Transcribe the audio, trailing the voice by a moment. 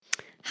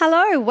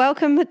Hello,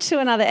 welcome to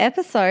another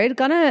episode.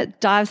 Gonna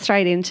dive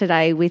straight in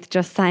today with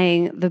just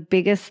saying the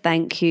biggest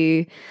thank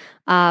you.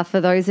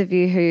 For those of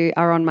you who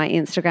are on my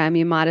Instagram,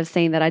 you might have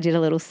seen that I did a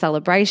little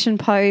celebration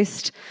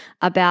post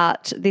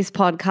about this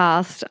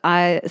podcast.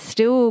 I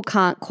still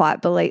can't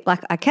quite believe,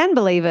 I can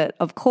believe it,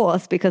 of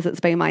course, because it's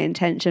been my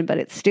intention, but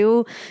it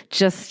still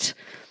just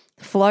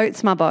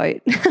floats my boat,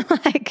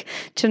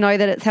 to know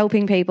that it's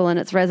helping people and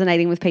it's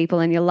resonating with people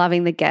and you're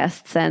loving the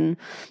guests. And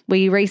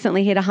we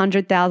recently hit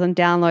 100,000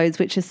 downloads,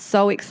 which is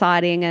so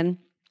exciting. And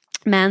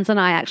Mans and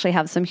I actually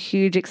have some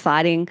huge,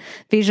 exciting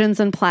visions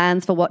and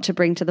plans for what to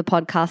bring to the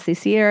podcast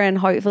this year, and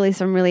hopefully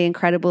some really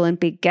incredible and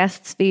big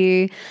guests for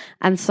you.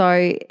 And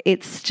so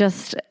it's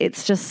just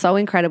so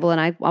incredible.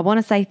 And I want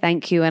to say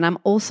thank you. And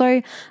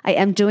I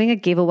am doing a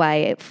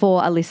giveaway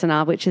for a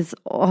listener, which is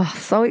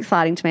so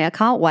exciting to me. I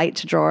can't wait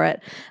to draw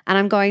it. And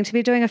I'm going to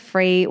be doing a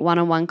free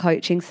one-on-one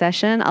coaching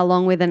session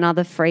along with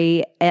another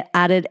free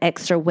added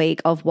extra week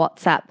of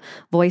WhatsApp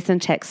voice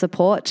and text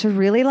support to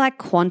really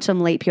quantum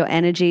leap your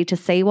energy, to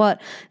see what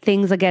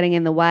things are getting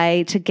in the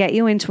way, to get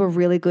you into a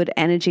really good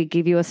energy,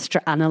 give you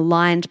an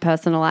aligned,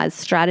 personalized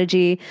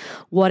strategy.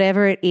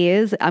 Whatever it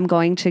is, I'm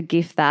going to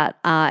gift that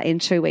in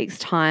 2 weeks'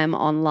 time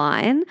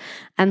online.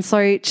 And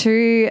so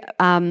to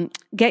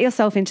get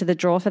yourself into the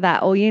draw for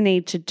that, all you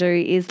need to do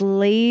is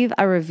leave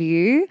a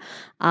review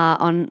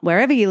on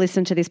wherever you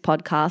listen to this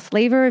podcast.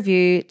 Leave a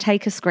review,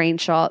 take a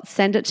screenshot,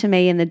 send it to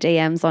me in the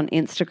DMs on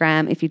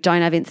Instagram. If you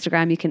don't have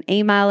Instagram, you can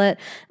email it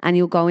and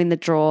you'll go in the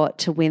draw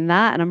to win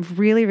that. And I'm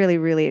really, really,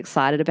 really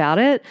excited about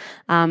it.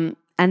 And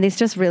this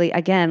just really,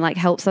 again,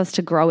 helps us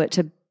to grow it,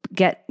 to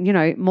get,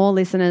 more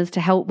listeners,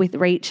 to help with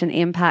reach and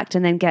impact,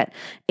 and then get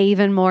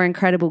even more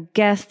incredible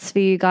guests for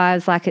you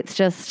guys.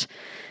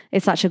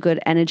 It's such a good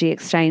energy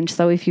exchange.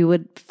 So if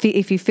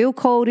you feel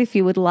called, if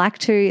you would like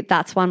to,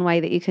 that's one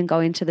way that you can go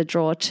into the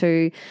draw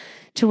to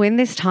win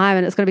this time.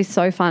 And it's going to be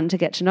so fun to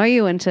get to know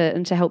you and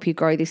to help you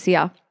grow this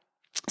year.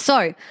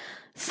 So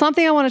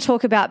something I want to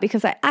talk about,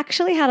 because I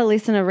actually had a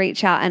listener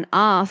reach out and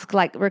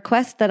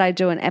request that I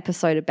do an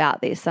episode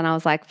about this. And I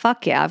was like,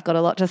 fuck yeah, I've got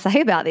a lot to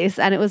say about this.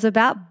 And it was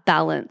about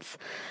balance.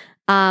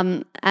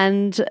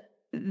 And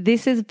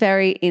this is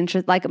very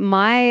interesting,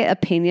 my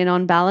opinion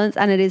on balance,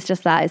 and it is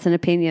just that, it's an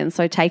opinion.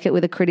 So take it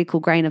with a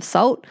critical grain of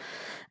salt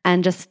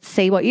and just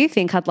see what you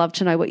think. I'd love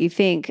to know what you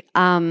think.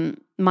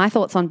 My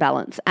thoughts on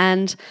balance.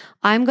 And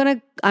I'm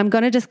going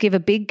to just give a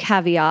big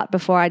caveat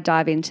before I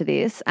dive into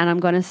this. And I'm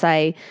going to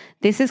say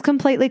this is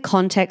completely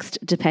context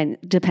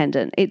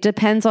dependent. It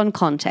depends on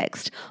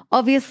context.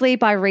 Obviously,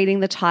 by reading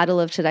the title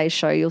of today's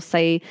show, you'll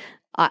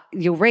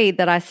read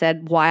that I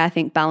said why I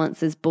think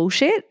balance is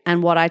bullshit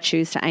and what I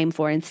choose to aim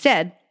for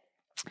instead.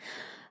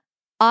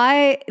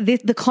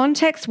 The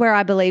context where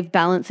I believe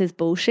balance is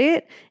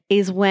bullshit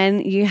is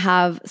when you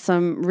have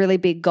some really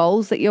big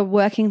goals that you're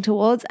working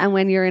towards, and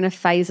when you're in a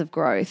phase of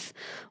growth,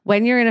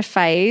 when you're in a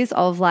phase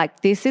of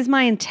this is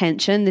my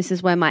intention, this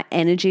is where my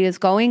energy is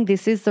going,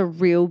 this is the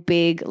real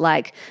big,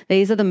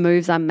 these are the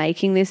moves I'm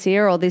making this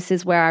year, or this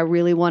is where I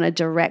really want to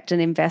direct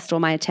and invest all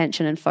my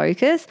attention and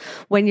focus.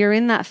 When you're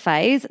in that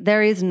phase,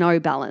 there is no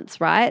balance,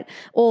 right?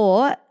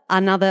 Or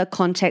another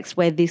context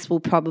where this will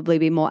probably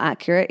be more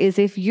accurate is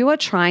if you are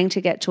trying to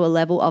get to a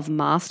level of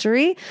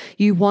mastery,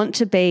 you want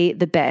to be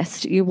the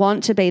best. You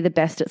want to be the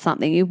best at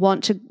something. You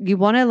want to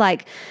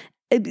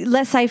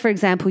let's say, for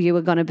example, you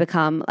were going to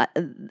become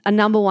a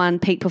number one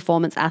peak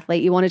performance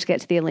athlete. You wanted to get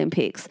to the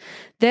Olympics.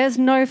 There's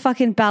no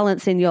fucking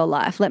balance in your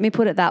life. Let me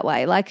put it that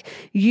way.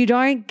 You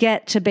don't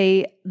get to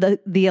be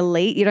the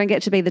elite. You don't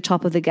get to be the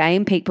top of the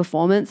game, peak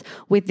performance,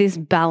 with this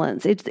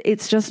balance.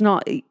 It's just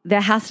not, there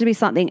has to be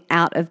something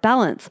out of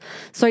balance.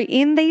 So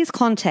in these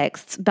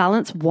contexts,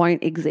 balance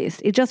won't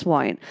exist. It just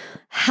won't.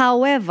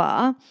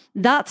 However,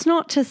 that's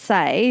not to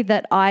say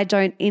that I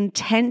don't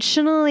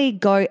intentionally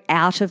go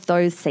out of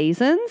those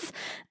seasons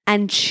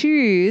and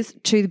choose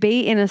to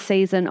be in a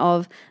season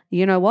of,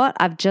 you know what,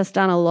 I've just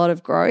done a lot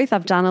of growth.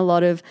 I've done a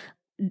lot of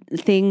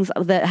things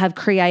that have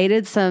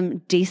created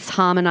some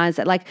disharmonized,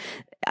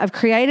 I've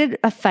created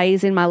a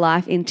phase in my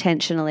life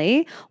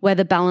intentionally where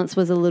the balance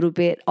was a little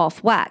bit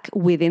off whack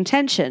with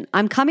intention.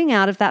 I'm coming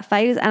out of that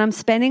phase and I'm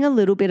spending a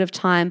little bit of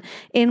time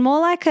in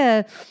more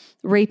a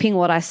reaping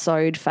what I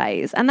sowed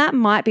phase. And that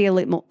might be a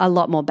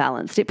lot more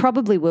balanced. It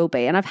probably will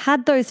be. And I've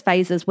had those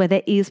phases where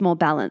there is more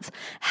balance.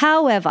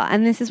 However,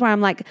 and this is where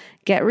I'm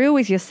get real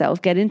with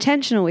yourself, get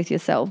intentional with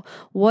yourself.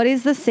 What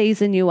is the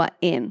season you are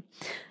in?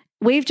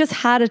 We've just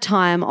had a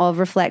time of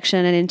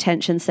reflection and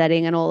intention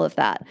setting and all of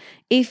that.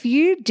 If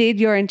you did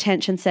your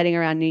intention setting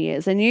around New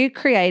Year's and you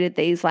created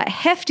these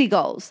hefty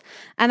goals,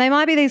 and they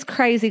might be these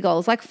crazy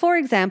goals, for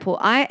example,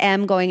 I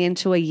am going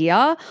into a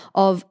year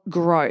of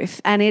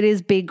growth, and it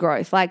is big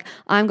growth.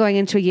 I'm going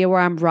into a year where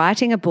I'm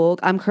writing a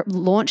book, I'm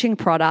launching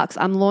products,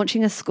 I'm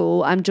launching a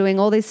school, I'm doing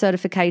all these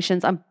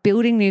certifications, I'm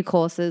building new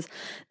courses.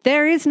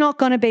 There is not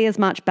going to be as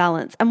much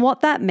balance. And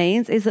what that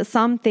means is that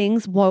some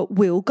things will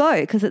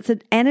go because it's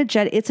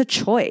a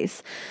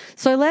choice.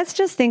 So let's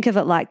just think of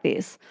it like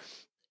this.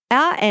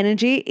 our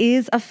energy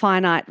is a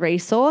finite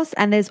resource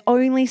and there's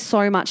only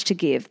so much to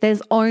give.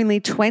 There's only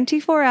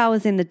 24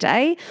 hours in the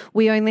day.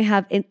 We only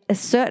have a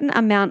certain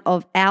amount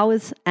of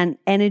hours and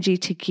energy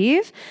to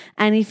give.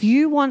 And if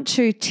you want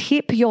to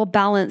tip your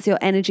balance, your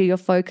energy, your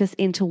focus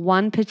into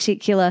one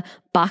particular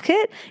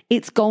bucket,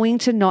 it's going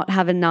to not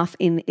have enough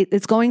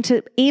it's going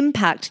to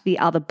impact the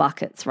other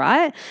buckets,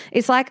 right?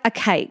 It's like a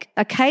cake.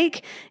 A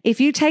cake,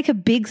 if you take a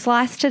big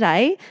slice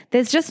today,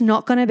 there's just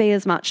not going to be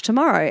as much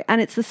tomorrow.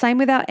 And it's the same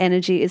with our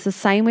energy. It's the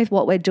same with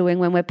what we're doing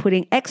when we're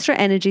putting extra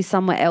energy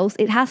somewhere else.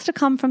 It has to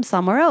come from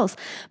somewhere else.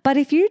 But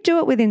if you do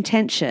it with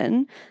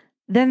intention,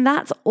 then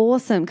that's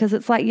awesome, because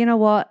it's like, you know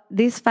what,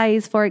 this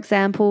phase, for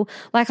example,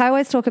 like I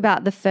always talk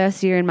about the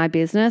first year in my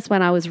business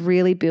when I was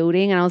really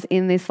building and I was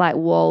in this like,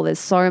 whoa, there's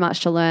so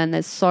much to learn.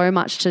 There's so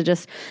much to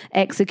just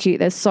execute.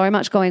 There's so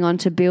much going on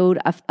to build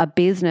a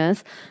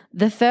business.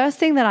 The first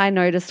thing that I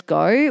noticed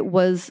go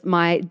was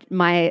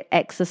my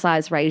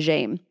exercise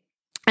regime.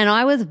 And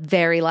I was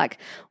very like,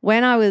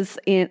 when I was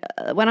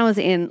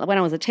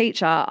a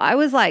teacher, I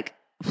was like,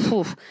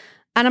 phew.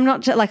 And I'm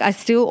not like, I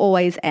still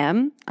always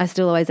am.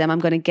 I'm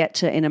going to get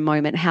to in a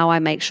moment how I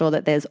make sure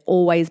that there's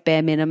always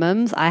bare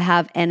minimums. I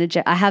have energy.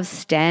 I have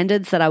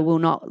standards that I will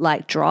not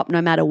like drop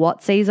no matter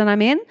what season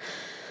I'm in.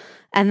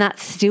 And that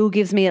still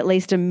gives me at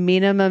least a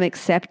minimum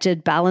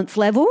accepted balance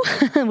level,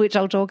 which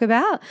I'll talk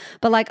about.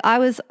 But like I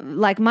was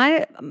like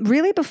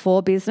really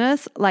before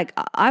business, like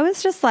I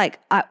was just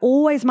like,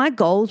 my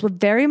goals were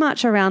very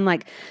much around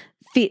like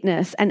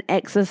fitness and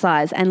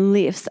exercise and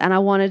lifts. And I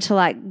wanted to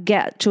like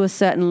get to a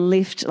certain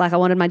lift. Like I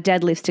wanted my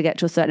deadlifts to get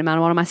to a certain amount.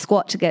 I wanted my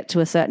squat to get to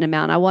a certain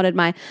amount. I wanted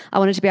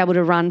to be able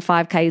to run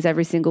 5Ks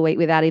every single week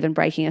without even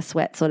breaking a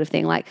sweat, sort of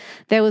thing. Like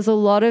there was a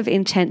lot of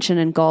intention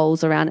and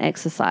goals around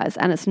exercise.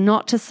 And it's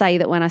not to say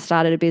that when I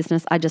started a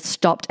business, I just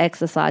stopped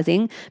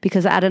exercising,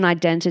 because at an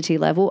identity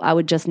level, I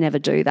would just never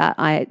do that.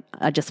 I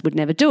just would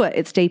never do it.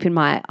 It's deep in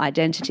my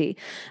identity.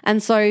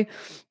 And so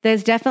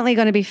there's definitely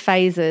going to be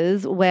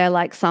phases where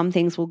like some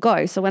things will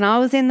go. So when I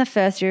was in the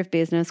first year of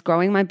business,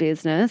 growing my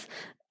business,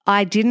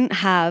 I didn't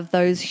have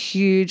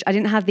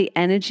the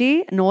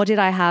energy, nor did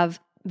I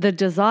have the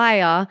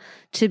desire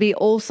to be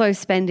also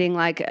spending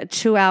like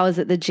 2 hours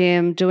at the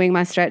gym, doing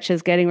my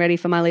stretches, getting ready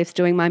for my lifts,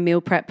 doing my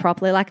meal prep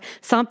properly. Like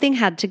something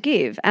had to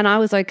give. And I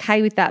was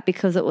okay with that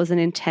because it was an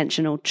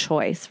intentional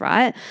choice,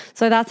 right?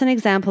 So that's an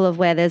example of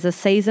where there's a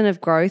season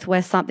of growth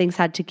where something's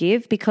had to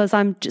give, because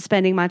I'm just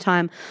spending my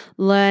time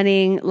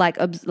learning, like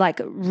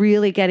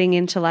really getting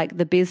into like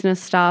the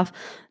business stuff.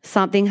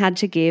 Something had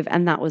to give,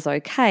 and that was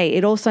okay.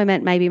 It also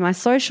meant maybe my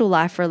social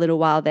life for a little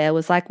while there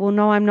was like, well,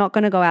 no, I'm not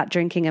going to go out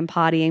drinking and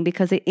partying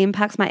because it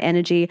impacts my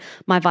energy,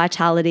 my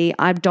vitality.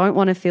 I don't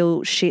want to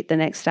feel shit the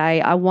next day.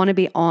 I want to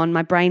be on.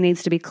 My brain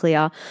needs to be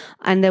clear.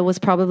 And there was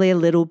probably a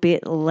little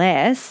bit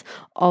less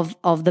of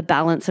the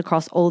balance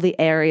across all the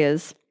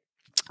areas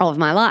of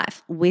my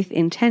life with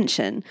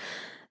intention.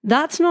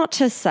 That's not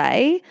to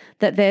say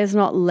that there's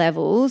not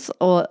levels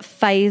or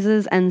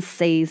phases and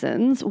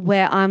seasons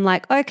where I'm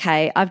like,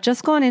 okay, I've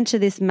just gone into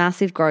this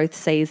massive growth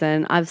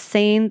season. I've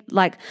seen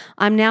like,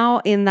 I'm now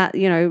in that,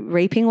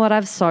 reaping what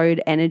I've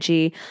sowed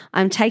energy.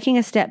 I'm taking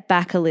a step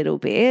back a little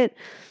bit.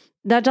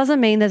 That doesn't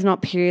mean there's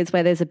not periods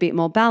where there's a bit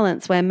more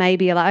balance, where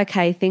maybe you're like,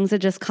 okay, things are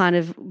just kind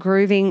of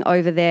grooving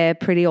over there,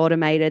 pretty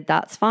automated.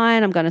 That's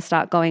fine. I'm going to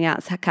start going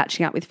out,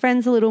 catching up with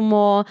friends a little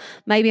more.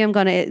 Maybe I'm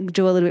going to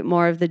do a little bit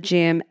more of the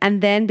gym.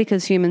 And then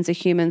because humans are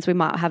humans, we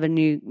might have a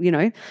new,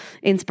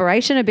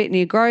 inspiration, a bit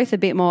new growth, a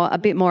bit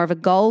more of a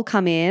goal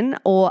come in,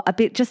 or a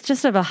bit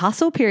just of a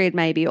hustle period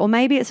maybe. Or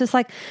maybe it's just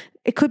like,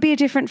 it could be a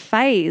different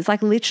phase.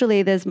 Like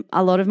literally there's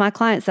a lot of my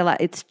clients, they're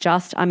like, it's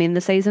just, I'm in the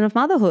season of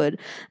motherhood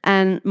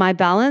and my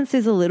balance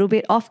is a little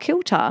bit off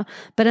kilter.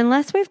 But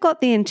unless we've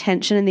got the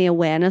intention and the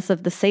awareness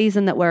of the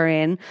season that we're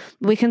in,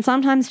 we can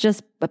sometimes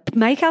just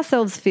make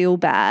ourselves feel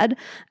bad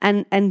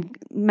and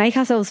make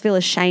ourselves feel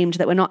ashamed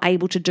that we're not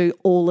able to do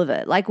all of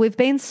it. Like we've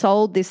been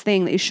sold this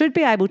thing that you should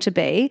be able to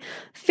be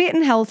fit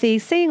and healthy,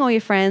 seeing all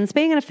your friends,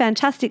 being a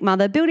fantastic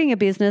mother, building a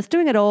business,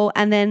 doing it all.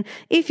 And then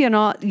if you're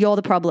not, you're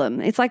the problem.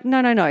 It's like,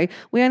 no.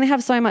 We only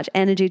have so much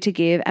energy to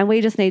give, and we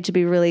just need to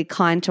be really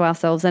kind to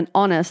ourselves and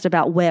honest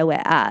about where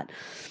we're at.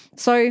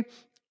 So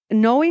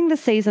knowing the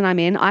season I'm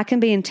in, I can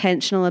be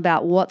intentional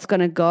about what's going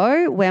to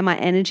go, where my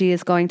energy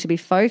is going to be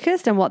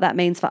focused, and what that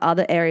means for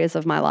other areas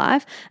of my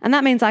life. And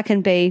that means I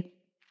can be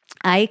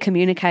A,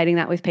 communicating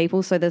that with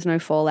people so there's no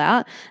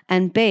fallout,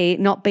 and B,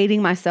 not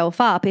beating myself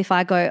up if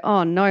I go,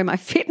 oh no, my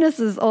fitness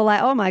is all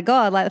like, oh my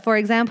God. Like for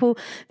example,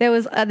 there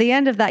was at the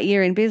end of that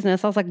year in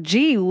business, I was like,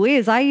 gee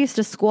whiz, I used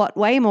to squat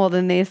way more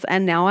than this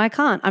and now I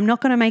can't. I'm not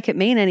going to make it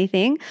mean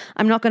anything.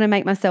 I'm not going to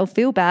make myself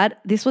feel bad.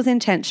 This was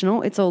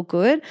intentional. It's all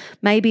good.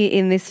 Maybe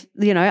in this,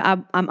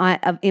 I'm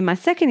in my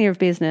second year of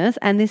business,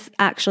 and this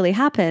actually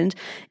happened.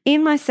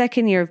 In my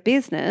second year of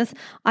business,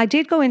 I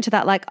did go into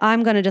that like,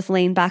 I'm going to just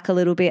lean back a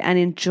little bit and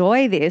enjoy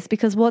this,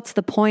 because what's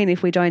the point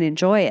if we don't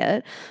enjoy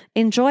it?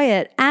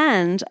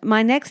 And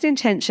my next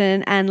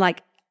intention and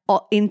like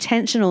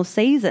intentional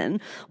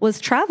season was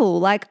travel.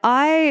 Like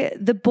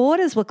the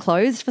borders were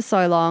closed for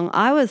so long.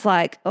 I was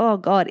like, oh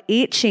God,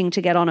 itching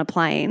to get on a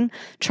plane.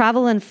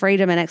 Travel and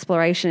freedom and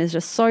exploration is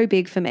just so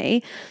big for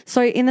me.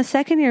 So in the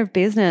second year of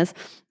business,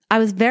 I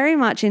was very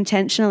much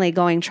intentionally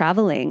going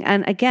traveling.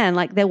 And again,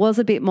 like there was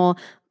a bit more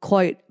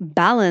quote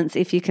balance,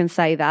 if you can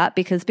say that,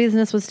 because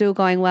business was still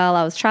going well.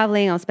 I was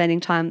traveling, I was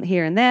spending time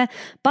here and there.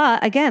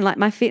 But again, like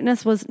my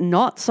fitness was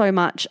not so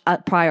much a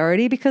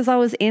priority because I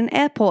was in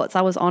airports,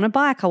 I was on a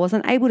bike, I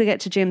wasn't able to get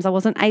to gyms, I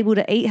wasn't able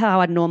to eat how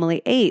I'd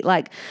normally eat.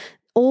 Like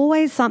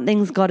always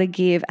something's got to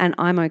give, and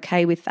I'm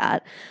okay with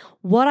that.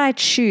 What I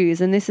choose,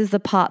 and this is the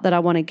part that I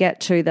want to get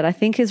to that I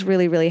think is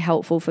really, really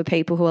helpful for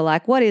people who are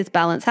like, what is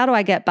balance? How do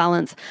I get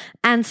balance?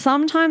 And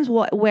sometimes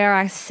where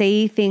I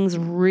see things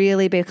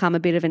really become a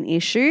bit of an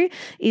issue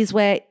is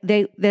where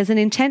there's an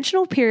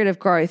intentional period of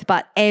growth,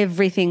 but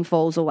everything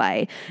falls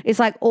away. It's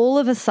like all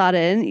of a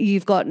sudden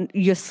you've got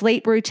your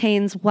sleep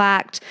routines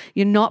whacked,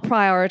 you're not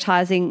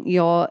prioritizing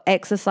your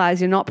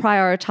exercise, you're not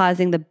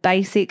prioritizing the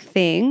basic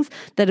things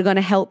that are going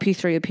to help you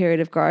through your period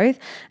of growth.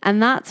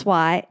 And that's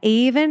why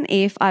even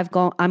if I'm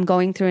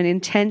going through an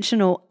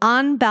intentional,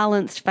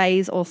 unbalanced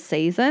phase or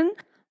season,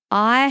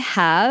 I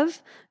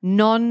have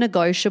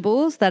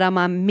non-negotiables that are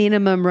my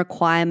minimum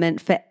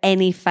requirement for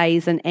any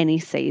phase and any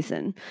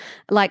season.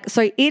 Like,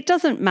 so it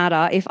doesn't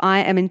matter if I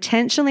am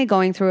intentionally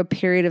going through a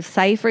period of,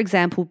 say, for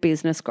example,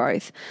 business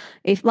growth.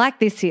 If like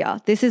this year,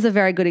 this is a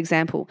very good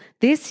example.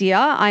 This year,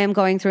 I am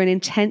going through an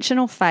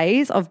intentional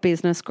phase of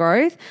business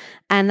growth.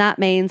 And that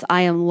means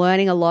I am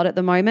learning a lot at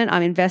the moment.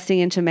 I'm investing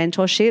into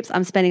mentorships.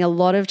 I'm spending a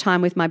lot of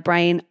time with my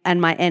brain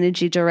and my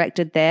energy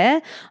directed there.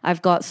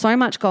 I've got so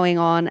much going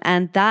on,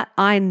 and that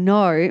I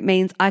know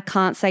means I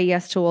can't say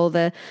yes to all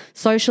the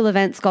social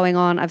events going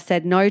on. I've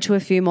said no to a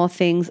few more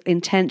things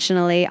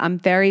intentionally. I'm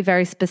very,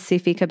 very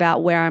specific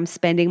about where I'm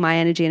spending my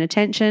energy and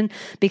attention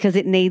because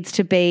it needs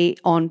to be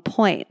on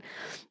point,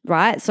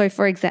 right? So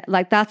for example,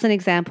 like that's an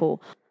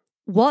example.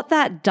 What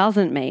that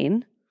doesn't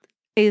mean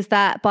is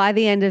that by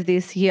the end of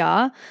this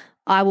year,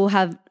 I will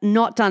have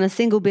not done a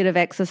single bit of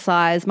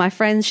exercise. My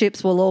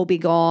friendships will all be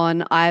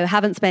gone. I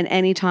haven't spent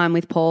any time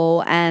with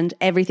Paul, and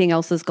everything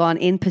else is gone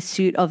in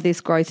pursuit of this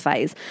growth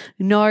phase.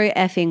 No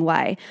effing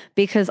way,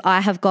 because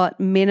I have got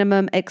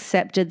minimum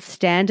accepted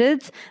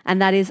standards, and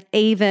that is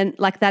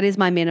that is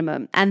my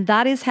minimum. And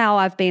that is how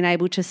I've been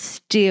able to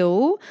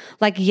still,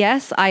 like,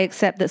 yes, I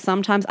accept that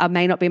sometimes I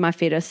may not be my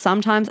fittest.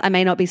 Sometimes I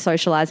may not be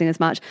socializing as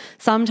much.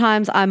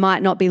 Sometimes I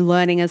might not be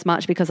learning as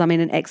much because I'm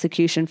in an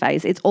execution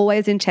phase. It's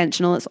always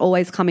intentional. It's always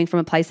coming from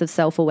a place of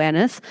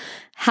self-awareness.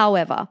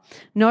 However,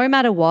 no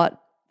matter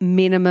what,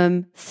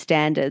 minimum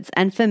standards.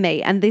 And for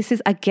me, and this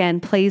is, again,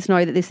 please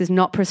know that this is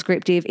not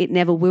prescriptive. It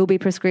never will be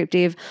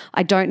prescriptive.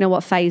 I don't know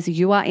what phase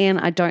you are in.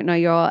 I don't know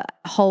your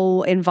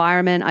whole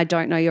environment. I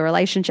don't know your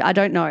relationship. I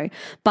don't know.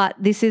 But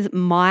this is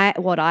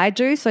what I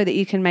do so that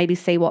you can maybe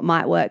see what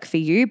might work for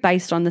you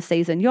based on the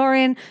season you're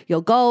in,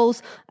 your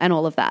goals, and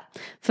all of that.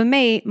 For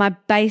me, my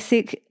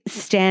basic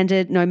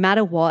standard, no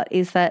matter what,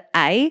 is that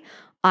I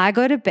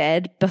go to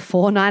bed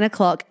before 9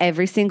 o'clock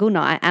every single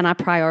night, and I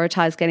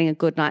prioritize getting a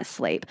good night's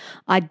sleep.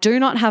 I do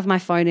not have my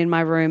phone in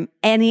my room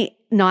any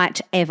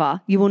night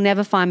ever. You will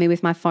never find me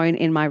with my phone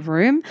in my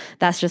room.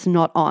 That's just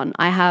not on.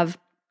 I have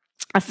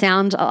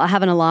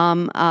an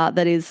alarm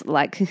that is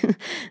like,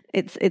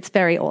 it's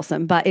very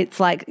awesome, but it's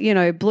like,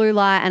 blue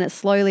light, and it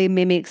slowly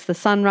mimics the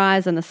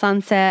sunrise and the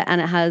sunset, and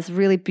it has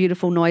really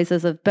beautiful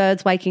noises of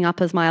birds waking up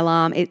as my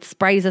alarm. It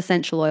sprays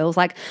essential oils,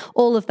 like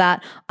all of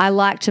that. I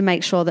like to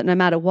make sure that no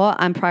matter what,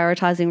 I'm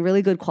prioritizing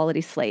really good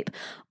quality sleep.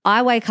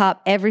 I wake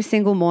up every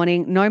single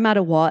morning, no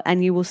matter what,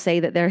 and you will see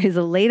that there is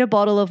a liter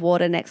bottle of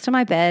water next to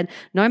my bed.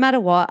 No matter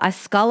what, I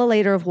scull a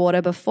liter of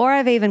water before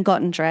I've even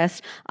gotten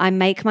dressed. I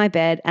make my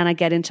bed and I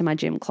get into my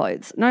gym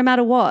clothes. No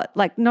matter what,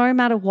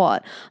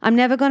 I'm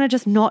never going to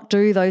just not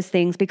do those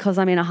things because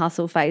I'm in a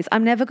hustle phase.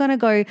 I'm never going to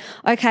go,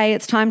 okay,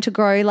 it's time to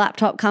grow.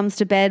 Laptop comes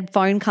to bed,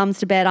 phone comes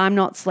to bed. I'm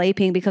not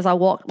sleeping because I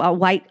was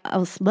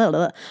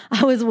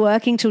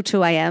working till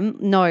 2 a.m.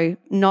 No,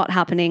 not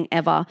happening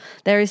ever.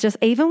 There is just,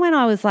 even when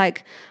I was a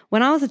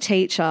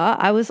teacher,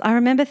 I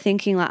remember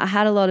thinking, like, I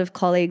had a lot of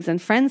colleagues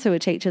and friends who were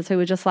teachers who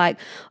were just like,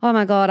 oh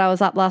my God, I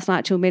was up last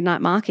night till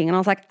midnight marking. And I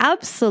was like,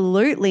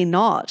 absolutely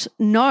not.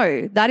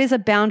 No, that is a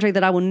boundary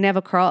that I will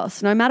never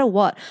cross, no matter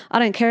what. I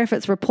don't care if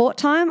it's report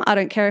time. I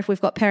don't care if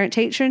we've got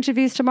parent-teacher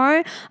interviews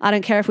tomorrow. I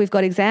don't care if we've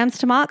got exams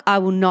to mark. I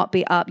will not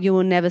be up. You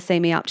will never see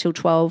me up till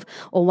 12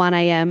 or 1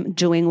 a.m.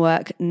 doing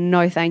work.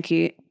 No, thank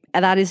you.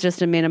 That is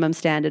just a minimum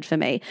standard for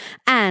me.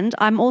 And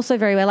I'm also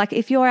very aware, like,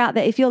 if you're out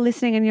there, if you're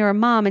listening and you're a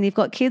mum and you've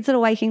got kids that are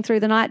waking through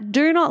the night,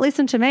 do not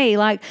listen to me.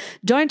 Like,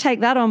 don't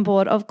take that on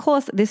board. Of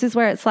course, this is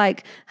where it's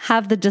like,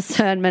 have the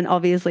discernment,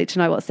 obviously, to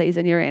know what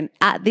season you're in.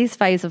 At this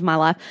phase of my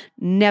life,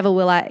 never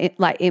will I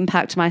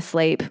impact my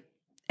sleep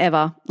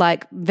ever.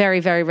 Like, very,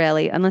 very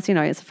rarely, unless,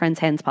 it's a friend's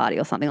hen's party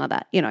or something like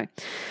that,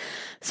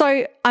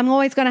 So I'm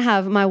always going to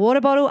have my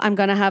water bottle. I'm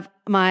going to have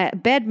my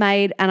bed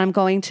made, and I'm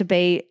going to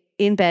be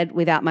in bed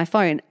without my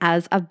phone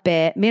as a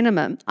bare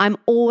minimum. I'm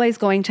always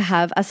going to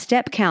have a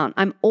step count.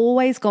 I'm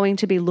always going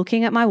to be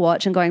looking at my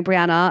watch and going,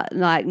 Brianna,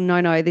 like,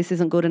 no, this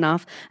isn't good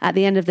enough at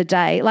the end of the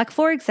day. Like,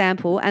 for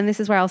example, and this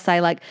is where I'll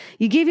say, like,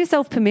 you give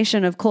yourself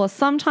permission, of course.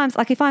 Sometimes,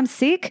 like, if I'm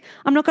sick,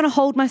 I'm not going to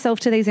hold myself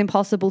to these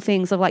impossible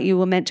things of like, you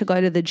were meant to go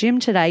to the gym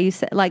today. You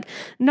said, like,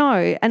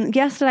 no. And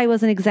yesterday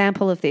was an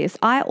example of this.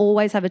 I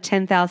always have a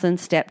 10,000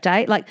 step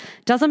date. Like,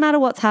 doesn't matter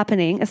what's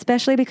happening,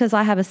 especially because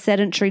I have a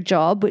sedentary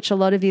job, which a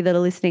lot of you that are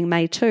listening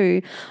may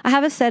too. I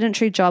have a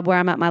sedentary job where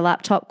I'm at my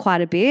laptop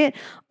quite a bit.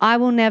 I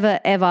will never,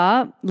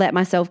 ever let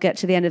myself get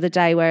to the end of the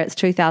day where it's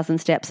 2,000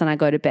 steps and I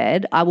go to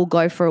bed. I will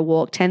go for a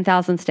walk.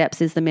 10,000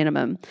 steps is the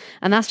minimum.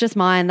 And that's just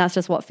mine. That's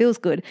just what feels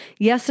good.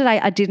 Yesterday,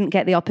 I didn't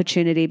get the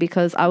opportunity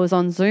because I was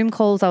on Zoom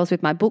calls. I was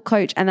with my book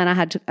coach, and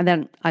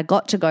then I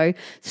got to go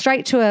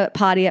straight to a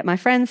party at my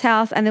friend's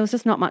house, and there was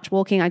just not much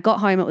walking. I got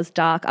home. It was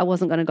dark. I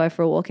wasn't going to go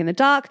for a walk in the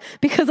dark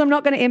because I'm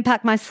not going to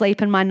impact my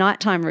sleep and my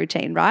nighttime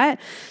routine, right?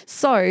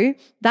 So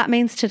that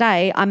means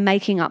today I'm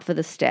making up for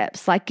the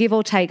steps. Like, give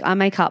or take, I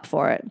make up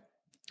for it.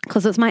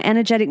 Because it's my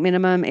energetic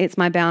minimum, it's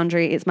my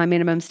boundary, it's my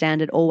minimum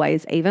standard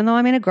always. Even though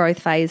I'm in a growth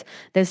phase,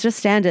 there's just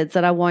standards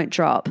that I won't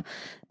drop.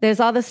 There's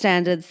other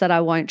standards that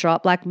I won't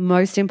drop. Like,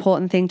 most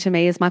important thing to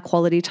me is my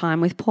quality time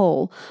with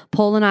Paul.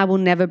 Paul and I will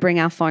never bring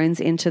our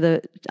phones into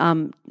the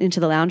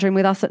lounge room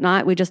with us at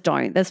night. We just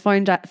don't. There's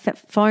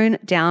phone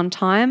down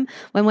time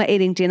when we're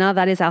eating dinner.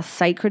 That is our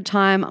sacred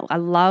time. I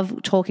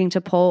love talking to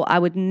Paul. I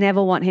would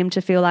never want him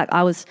to feel like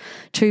I was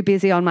too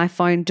busy on my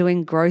phone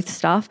doing growth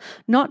stuff.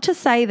 Not to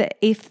say that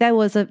if there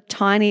was a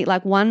tiny,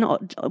 like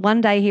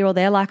one day here or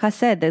there, like I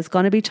said, there's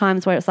going to be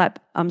times where it's like,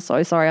 I'm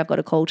so sorry, I've got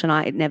a call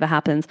tonight. It never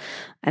happens.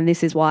 And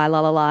this is why,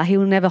 He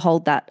will never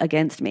hold that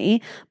against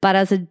me. But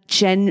as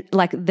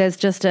there's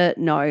just a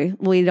no,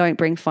 we don't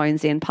bring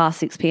phones in past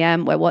 6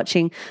 p.m. We're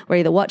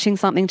either watching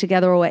something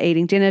together, or we're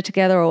eating dinner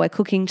together, or we're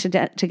cooking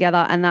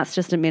together. And that's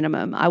just a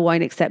minimum. I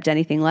won't accept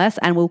anything less.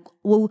 And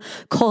we'll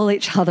call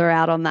each other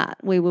out on that.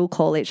 We will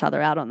call each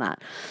other out on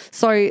that.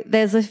 So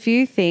there's a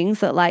few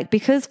things that,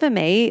 because for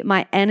me,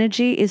 my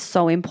energy is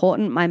so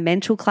important. My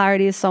mental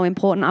clarity is so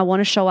important. I want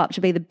to show up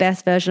to be the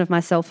best version of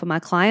myself for my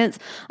clients.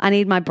 I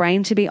need my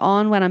brain to be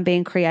on when I'm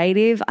being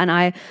creative. And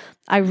I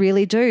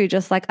really do.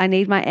 Just I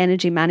need my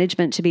energy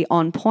management to be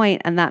on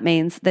point. And that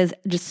means there's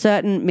just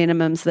certain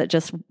minimums that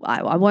just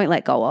I won't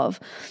let go of.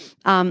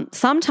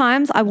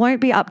 Sometimes I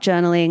won't be up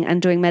journaling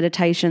and doing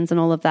meditations and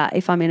all of that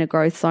if I'm in a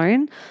growth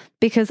zone,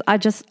 because I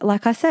just,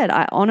 like I said,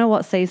 I honor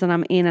what season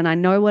I'm in and I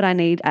know what I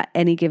need at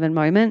any given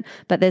moment,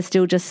 but there's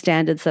still just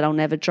standards that I'll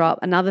never drop.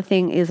 Another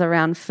thing is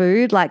around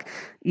food.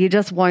 You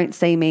just won't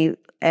see me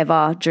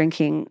ever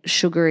drinking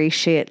sugary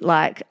shit.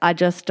 I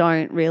just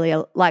don't really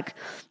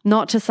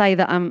not to say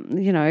that I'm,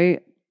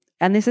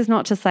 and this is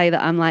not to say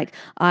that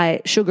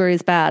I'm sugar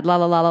is bad,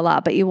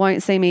 but you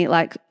won't see me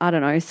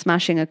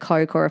smashing a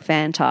Coke or a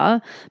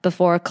Fanta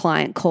before a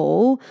client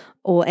call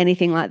or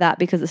anything like that,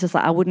 because it's just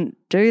I wouldn't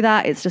do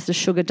that. It's just a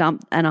sugar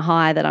dump and a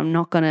high that I'm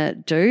not going to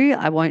do.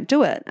 I won't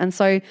do it. And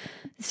so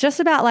it's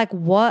just about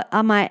what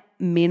are my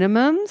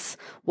minimums?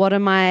 What are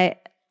my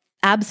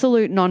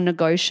absolute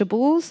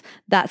non-negotiables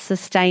that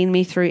sustain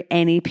me through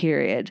any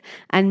period?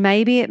 And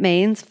maybe it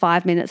means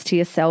 5 minutes to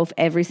yourself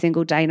every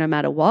single day, no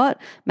matter what.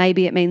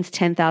 Maybe it means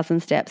 10,000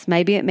 steps.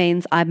 Maybe it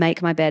means I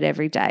make my bed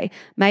every day.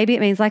 Maybe it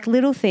means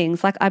little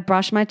things I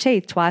brush my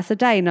teeth twice a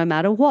day, no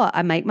matter what.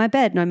 I make my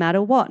bed, no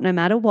matter what. No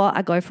matter what,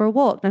 I go for a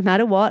walk. No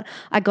matter what,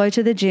 I go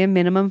to the gym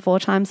minimum 4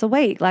 times a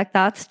week.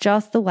 That's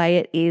just the way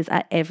it is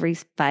at every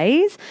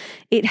phase.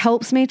 It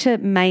helps me to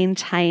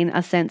maintain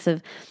a sense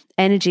of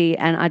energy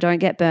and I don't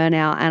get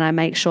burnout, and I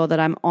make sure that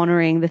I'm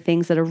honoring the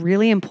things that are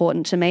really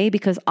important to me,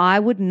 because I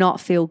would not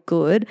feel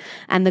good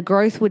and the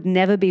growth would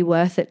never be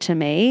worth it to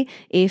me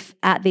if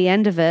at the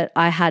end of it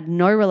I had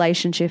no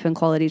relationship and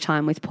quality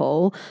time with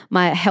Paul.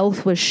 My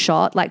health was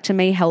shot. To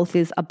me, health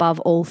is above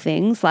all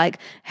things.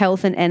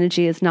 Health and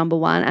energy is number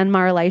one, and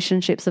my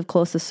relationships, of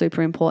course, are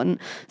super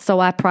important. So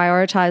I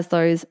prioritize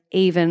those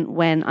even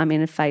when I'm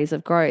in a phase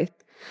of growth.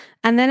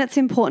 And then it's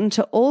important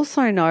to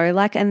also know,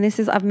 and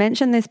I've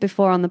mentioned this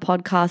before on the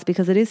podcast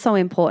because it is so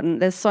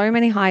important. There's so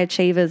many high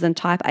achievers and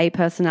type A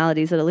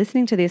personalities that are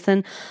listening to this.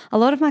 And a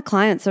lot of my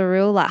clients are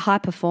real high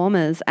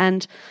performers.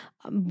 And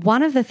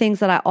one of the things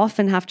that I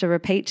often have to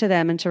repeat to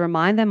them and to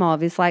remind them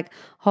of is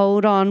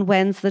hold on,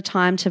 when's the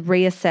time to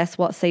reassess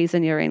what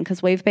season you're in?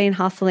 Because we've been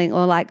hustling,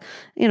 or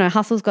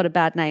hustle's got a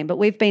bad name, but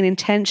we've been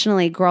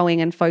intentionally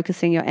growing and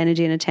focusing your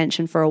energy and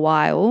attention for a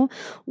while.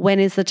 When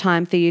is the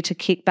time for you to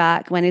kick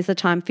back? When is the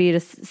time for you to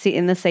sit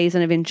in the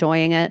season of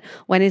enjoying it?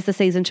 When is the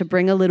season to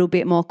bring a little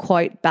bit more,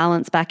 quote,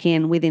 balance back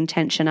in with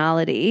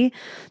intentionality?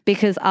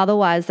 Because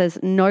otherwise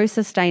there's no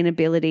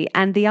sustainability.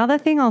 And the other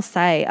thing I'll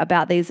say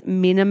about these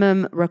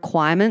minimum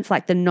requirements,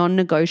 the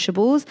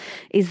non-negotiables,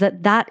 is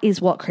that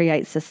is what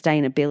creates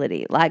sustainability.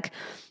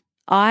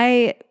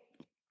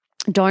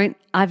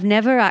 I've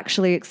never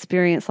actually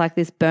experienced like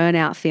this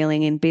burnout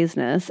feeling in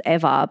business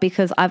ever,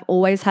 because I've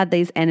always had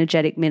these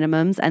energetic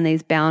minimums and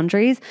these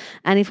boundaries.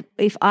 And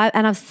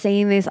I've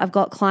seen this, I've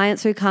got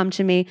clients who come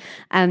to me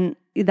and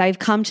they've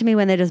come to me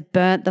when they're just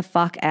burnt the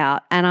fuck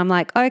out. And I'm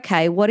like,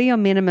 okay, what are your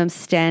minimum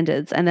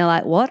standards? And they're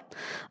like, what?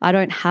 I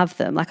don't have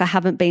them. Like, I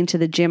haven't been to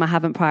the gym. I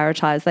haven't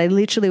prioritized. They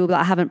literally will be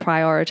like, I haven't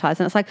prioritized.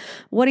 And it's like,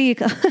 what are you,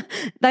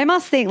 they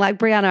must think like,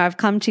 Brianna, I've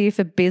come to you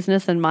for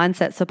business and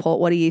mindset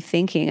support. What are you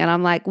thinking? And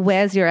I'm like,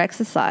 where's your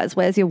exercise?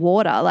 Where's your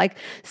water? Like,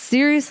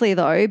 seriously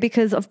though,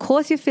 because of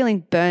course you're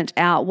feeling burnt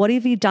out. What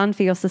have you done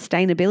for your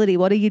sustainability?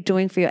 What are you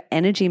doing for your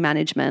energy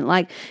management?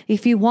 Like,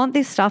 if you want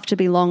this stuff to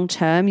be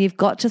long-term, you've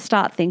got to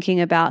start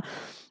thinking about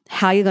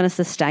how you're going to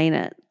sustain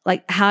it,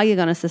 like how you're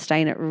going to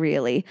sustain it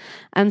really.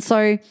 And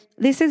so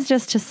this is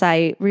just to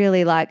say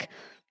really, like,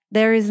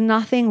 there is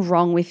nothing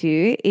wrong with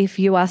you if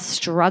you are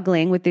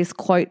struggling with this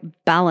quote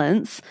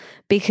balance,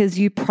 because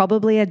you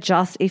probably are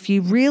just, if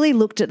you really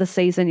looked at the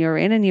season you're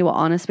in and you were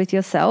honest with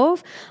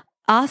yourself,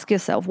 ask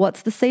yourself,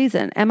 what's the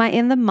season? Am I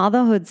in the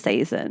motherhood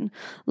season?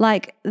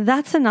 Like,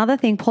 that's another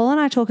thing. Paul and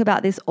I talk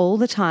about this all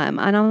the time.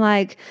 And I'm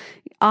like,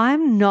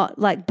 I'm not,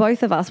 like,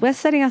 both of us, we're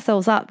setting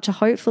ourselves up to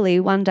hopefully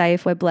one day,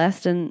 if we're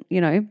blessed and,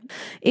 you know,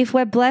 if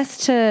we're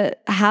blessed to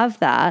have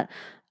that,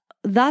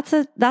 that's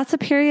a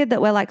period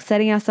that we're like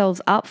setting ourselves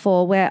up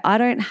for, where I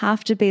don't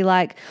have to be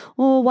like,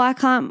 oh, why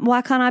can't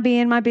I be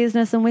in my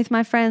business and with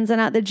my friends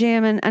and at the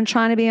gym and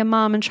trying to be a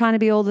mom and trying to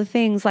be all the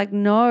things. Like,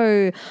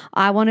 no,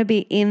 I want to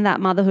be in that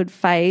motherhood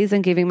phase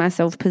and giving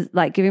myself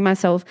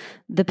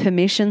the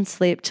permission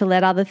slip to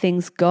let other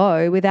things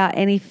go without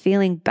any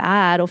feeling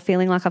bad or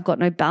feeling like I've got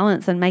no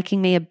balance and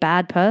making me a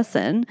bad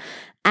person.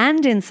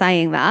 And in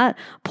saying that,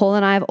 Paul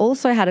and I have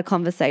also had a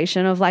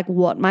conversation of like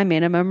what my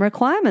minimum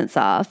requirements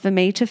are for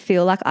me to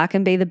feel like I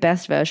can be the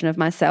best version of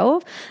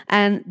myself.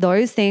 And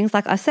those things,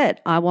 like I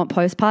said, I want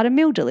postpartum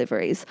meal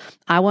deliveries.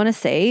 I want to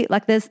see,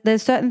 like,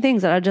 there's certain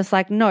things that are just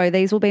like, no,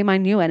 these will be my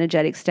new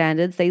energetic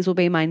standards. These will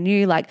be my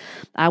new, like,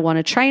 I want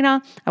a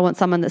trainer. I want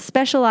someone that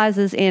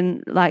specializes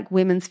in like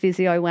women's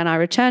physio when I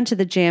return to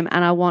the gym,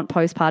 and I want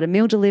postpartum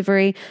meal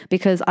delivery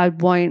because I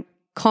won't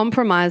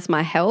compromise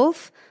my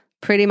health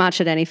pretty much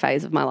at any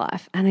phase of my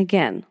life. And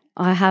again,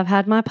 I have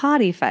had my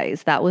party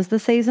phase. That was the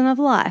season of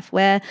life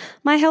where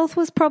my health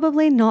was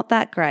probably not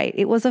that great.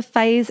 It was a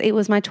phase. It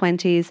was my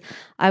 20s.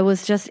 I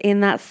was just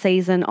in that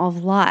season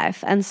of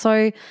life. And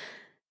so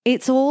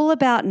it's all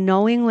about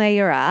knowing where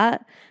you're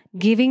at,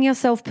 giving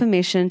yourself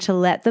permission to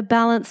let the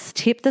balance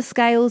tip the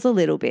scales a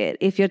little bit.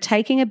 If you're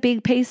taking a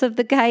big piece of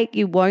the cake,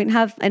 you won't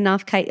have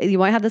enough cake. You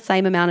won't have the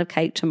same amount of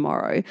cake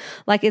tomorrow.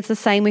 Like, it's the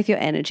same with your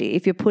energy.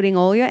 If you're putting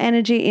all your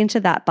energy into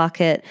that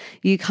bucket,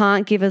 you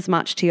can't give as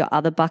much to your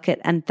other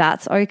bucket, and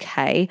that's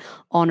okay.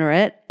 Honor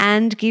it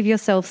and give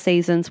yourself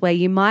seasons where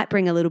you might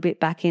bring a little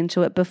bit back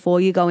into it before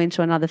you go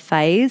into another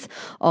phase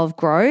of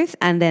growth,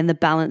 and then the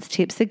balance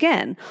tips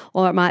again.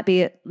 Or it might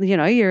be, you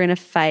know, you're in a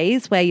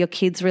phase where your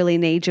kids really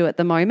need you at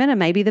the moment, and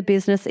maybe the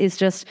business is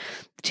just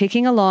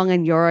ticking along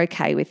and you're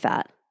okay with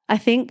that. I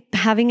think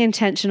having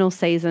intentional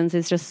seasons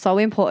is just so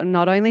important,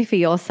 not only for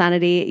your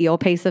sanity, your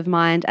peace of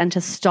mind, and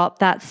to stop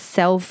that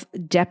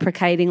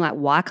self-deprecating, like,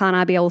 why can't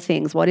I be all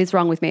things? What is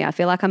wrong with me? I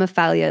feel like I'm a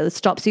failure. It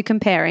stops you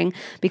comparing,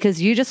 because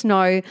you just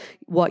know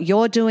what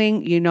you're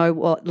doing. You know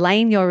what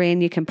lane you're in.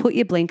 You can put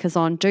your blinkers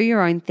on, do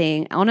your own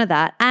thing, honor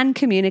that, and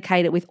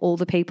communicate it with all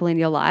the people in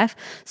your life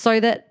so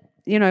that,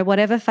 you know,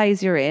 whatever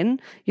phase you're in,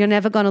 you're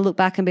never going to look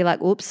back and be like,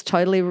 oops,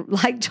 totally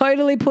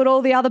put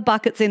all the other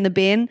buckets in the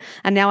bin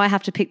and now I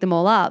have to pick them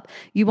all up.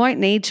 You won't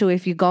need to.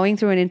 If you're going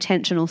through an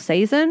intentional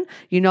season,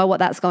 you know what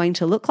that's going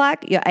to look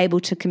like. You're able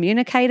to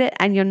communicate it,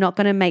 and you're not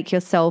going to make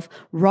yourself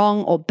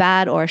wrong or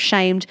bad or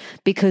ashamed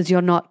because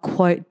you're not,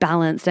 quote,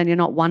 balanced, and you're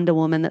not Wonder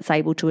Woman that's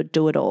able to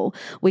do it all.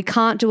 We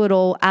can't do it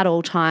all at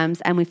all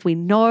times. And if we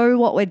know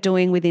what we're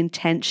doing with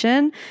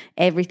intention,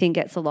 everything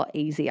gets a lot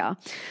easier.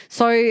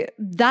 So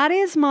that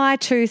is my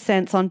 2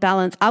 cents on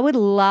balance. I would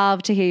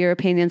love to hear your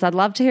opinions. I'd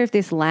love to hear if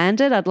this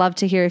landed. I'd love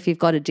to hear if you've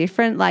got a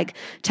different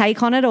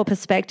take on it or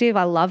perspective.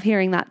 I love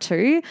hearing that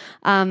too.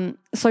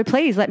 So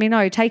please let me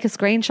know. Take a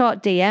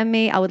screenshot, DM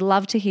me. I would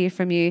love to hear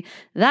from you.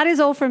 That is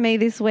all from me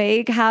this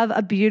week. Have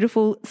a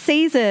beautiful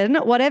season.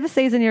 Whatever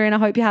season you're in, I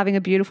hope you're having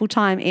a beautiful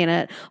time in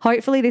it.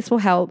 Hopefully this will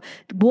help.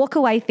 Walk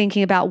away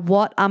thinking about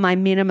what are my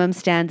minimum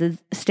standards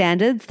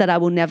that I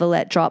will never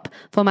let drop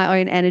for my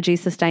own energy,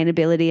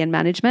 sustainability, and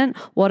management.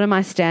 What are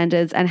my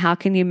standards, and how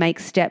can you make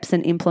steps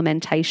and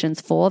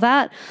implementations for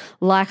that?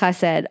 Like I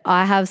said,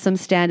 I have some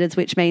standards,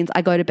 which means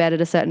I go to bed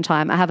at a certain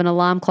time. I have an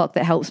alarm clock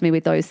that helps me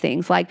with those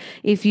things. Like,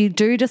 if you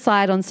do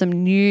decide on some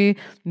new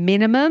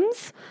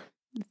minimums,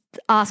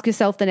 ask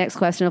yourself the next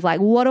question of, like,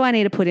 what do I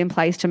need to put in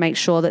place to make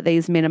sure that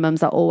these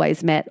minimums are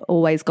always met,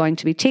 always going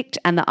to be ticked,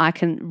 and that I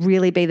can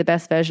really be the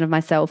best version of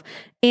myself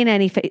in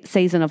any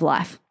season of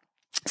life.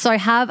 So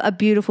have a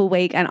beautiful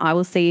week, and I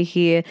will see you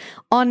here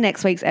on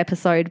next week's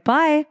episode.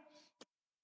 Bye.